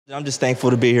I'm just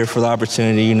thankful to be here for the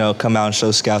opportunity, come out and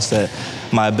show scouts that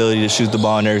my ability to shoot the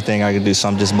ball and everything I can do, so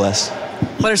I'm just blessed.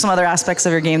 What are some other aspects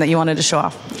of your game that you wanted to show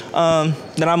off?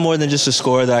 That I'm more than just a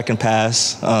scorer, that I can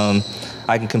pass.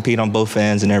 I can compete on both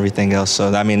ends and everything else.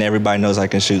 So, everybody knows I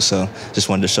can shoot, so just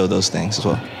wanted to show those things as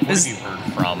well. What have you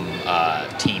heard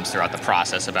from teams throughout the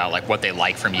process about what they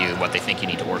like from you, what they think you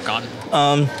need to work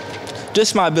on?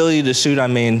 Just my ability to shoot.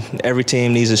 Every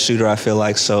team needs a shooter, I feel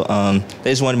like. So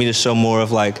they just wanted me to show more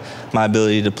of my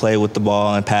ability to play with the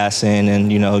ball and passing and,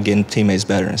 getting teammates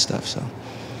better and stuff. So.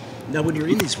 Now, when you're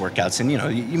in these workouts, and,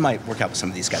 you might work out with some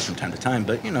of these guys from time to time,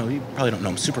 but, you probably don't know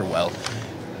them super well.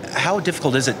 How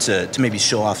difficult is it to maybe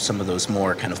show off some of those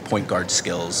more kind of point guard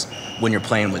skills when you're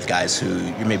playing with guys who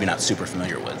you're maybe not super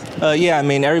familiar with? Yeah,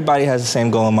 everybody has the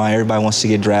same goal in mind. Everybody wants to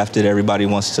get drafted. Everybody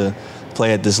wants to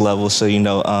play at this level. So,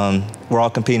 we're all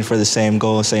competing for the same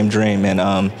goal, same dream. And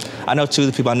I know two of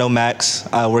the people. I know Max.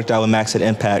 I worked out with Max at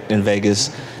Impact in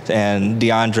Vegas. And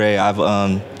DeAndre,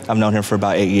 I've known him for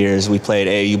about 8 years. We played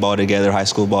AAU ball together, high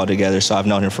school ball together, so I've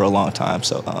known him for a long time.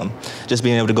 So just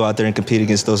being able to go out there and compete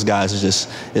against those guys is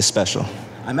special.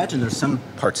 I imagine there's some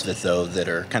parts of it, though, that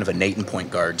are kind of innate in point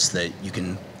guards that you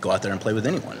can go out there and play with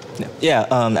anyone. Yeah,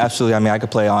 absolutely. I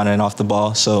could play on and off the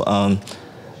ball, so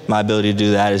my ability to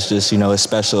do that is just, is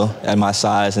special at my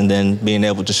size, and then being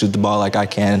able to shoot the ball like I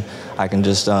can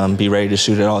just be ready to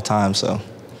shoot at all times. So.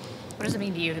 What does it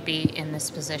mean to you to be in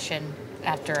this position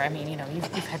after, you've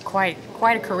had quite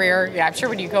a career. Yeah, I'm sure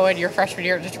when you go into your freshman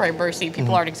year at Detroit Mercy,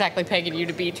 people aren't exactly pegging you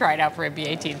to be tried out for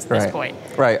NBA teams at this point.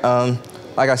 Right.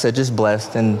 Like I said, just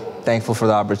blessed and thankful for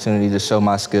the opportunity to show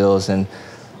my skills and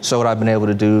show what I've been able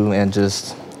to do, and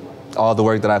just all the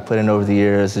work that I put in over the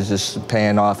years is just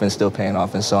paying off and still paying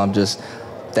off. And so I'm just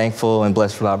thankful and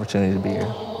blessed for the opportunity to be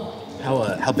here.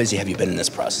 How busy have you been in this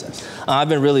process? I've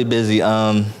been really busy.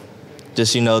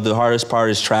 Just, the hardest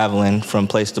part is traveling from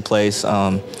place to place.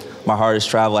 My hardest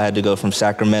travel, I had to go from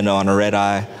Sacramento on a red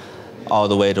eye all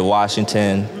the way to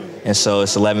Washington. And so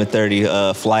it's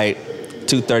 11:30 flight,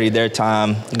 2:30 their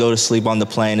time, go to sleep on the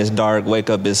plane, it's dark, wake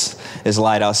up, it's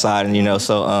light outside, and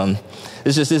so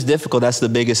it's difficult. That's the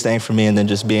biggest thing for me, and then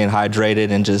just being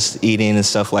hydrated and just eating and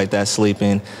stuff like that,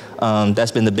 sleeping.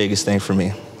 That's been the biggest thing for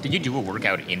me. Did you do a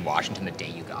workout in Washington the day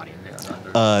you got in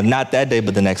there? Not that day,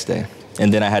 but the next day.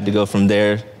 And then I had to go from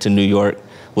there to New York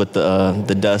with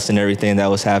the dust and everything that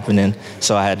was happening.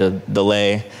 So I had to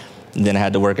delay, and then I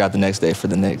had to work out the next day for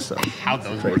the Knicks. So. How'd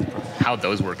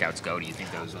those workouts go? Do you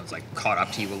think those ones caught up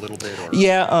to you a little bit? Or?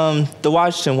 Yeah, the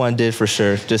Washington one did for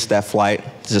sure. Just that flight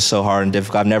is just so hard and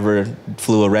difficult. I've never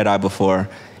flew a red eye before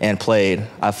and played.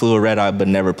 I flew a red eye but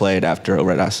never played after a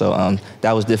red eye. So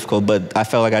that was difficult, but I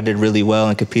felt like I did really well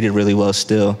and competed really well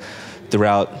still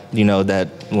throughout, that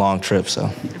long trip. So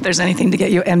if there's anything to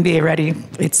get you NBA ready,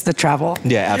 it's the travel.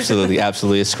 Yeah, absolutely.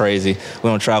 It's crazy. We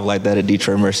don't travel like that at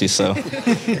Detroit Mercy, so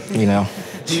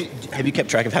Have you kept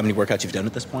track of how many workouts you've done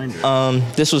at this point?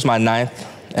 This was my 9th,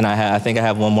 and I think I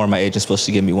have one more. My agent's supposed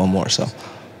to give me one more, so.